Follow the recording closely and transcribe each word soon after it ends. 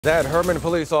That Hermann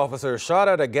police officer shot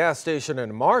at a gas station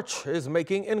in March is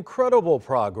making incredible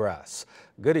progress.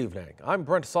 Good evening. I'm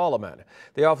Brent Solomon.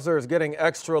 The officer is getting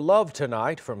extra love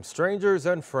tonight from strangers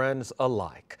and friends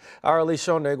alike. Our Elise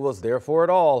Schoenig was there for it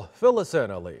all. Fill us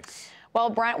in, Elise. Well,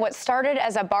 Brent, what started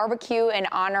as a barbecue in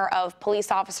honor of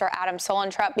police officer Adam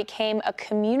Sullentrup became a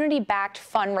community-backed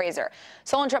fundraiser.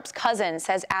 Sullentrup's cousin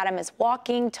says Adam is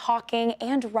walking, talking,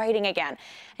 and writing again.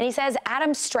 And he says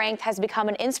Adam's strength has become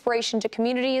an inspiration to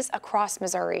communities across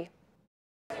Missouri.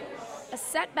 A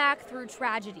setback through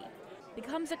tragedy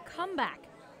becomes a comeback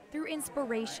through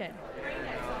inspiration.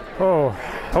 Oh,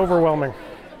 overwhelming.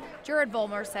 Jared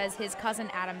Volmer says his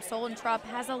cousin Adam Sullentrup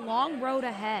has a long road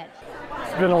ahead.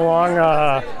 It's been a long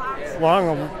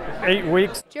 8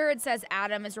 weeks. Jared says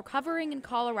Adam is recovering in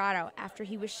Colorado after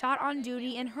he was shot on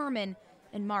duty in Hermann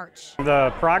in March.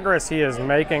 The progress he is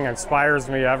making inspires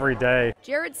me every day.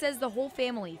 Jared says the whole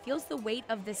family feels the weight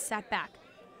of this setback,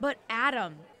 but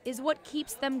Adam is what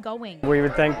keeps them going. We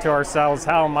would think to ourselves,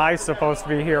 how am I supposed to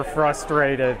be here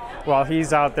frustrated while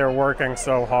he's out there working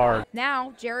so hard?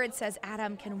 Now, Jared says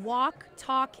Adam can walk,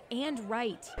 talk, and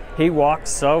write. He walks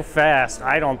so fast,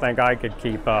 I don't think I could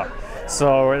keep up.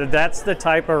 So that's the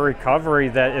type of recovery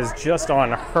that is just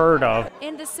unheard of.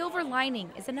 And the silver lining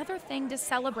is another thing to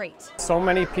celebrate. So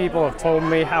many people have told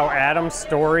me how Adam's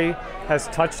story has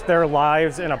touched their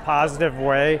lives in a positive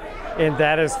way, and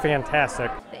that is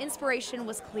fantastic. The inspiration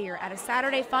was clear at a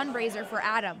Saturday fundraiser for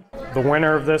Adam. The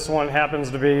winner of this one happens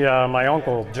to be my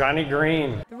uncle, Johnny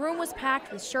Green. The room was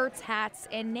packed with shirts, hats,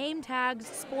 and name tags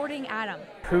sporting Adam.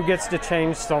 Who gets to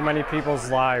change so many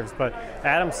people's lives? But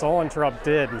Adam Sullentrup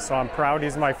did, and so I'm proud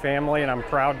he's my family, and I'm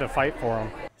proud to fight for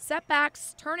him.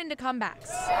 Setbacks turn into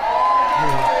comebacks.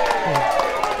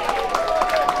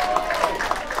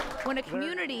 When a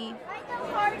community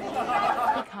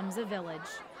becomes a village.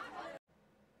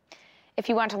 If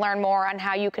you want to learn more on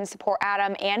how you can support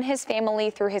Adam and his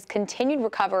family through his continued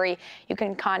recovery, you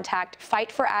can contact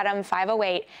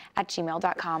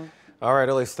fightforadam508@gmail.com. All right,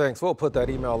 Elise, thanks. We'll put that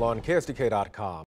email on ksdk.com.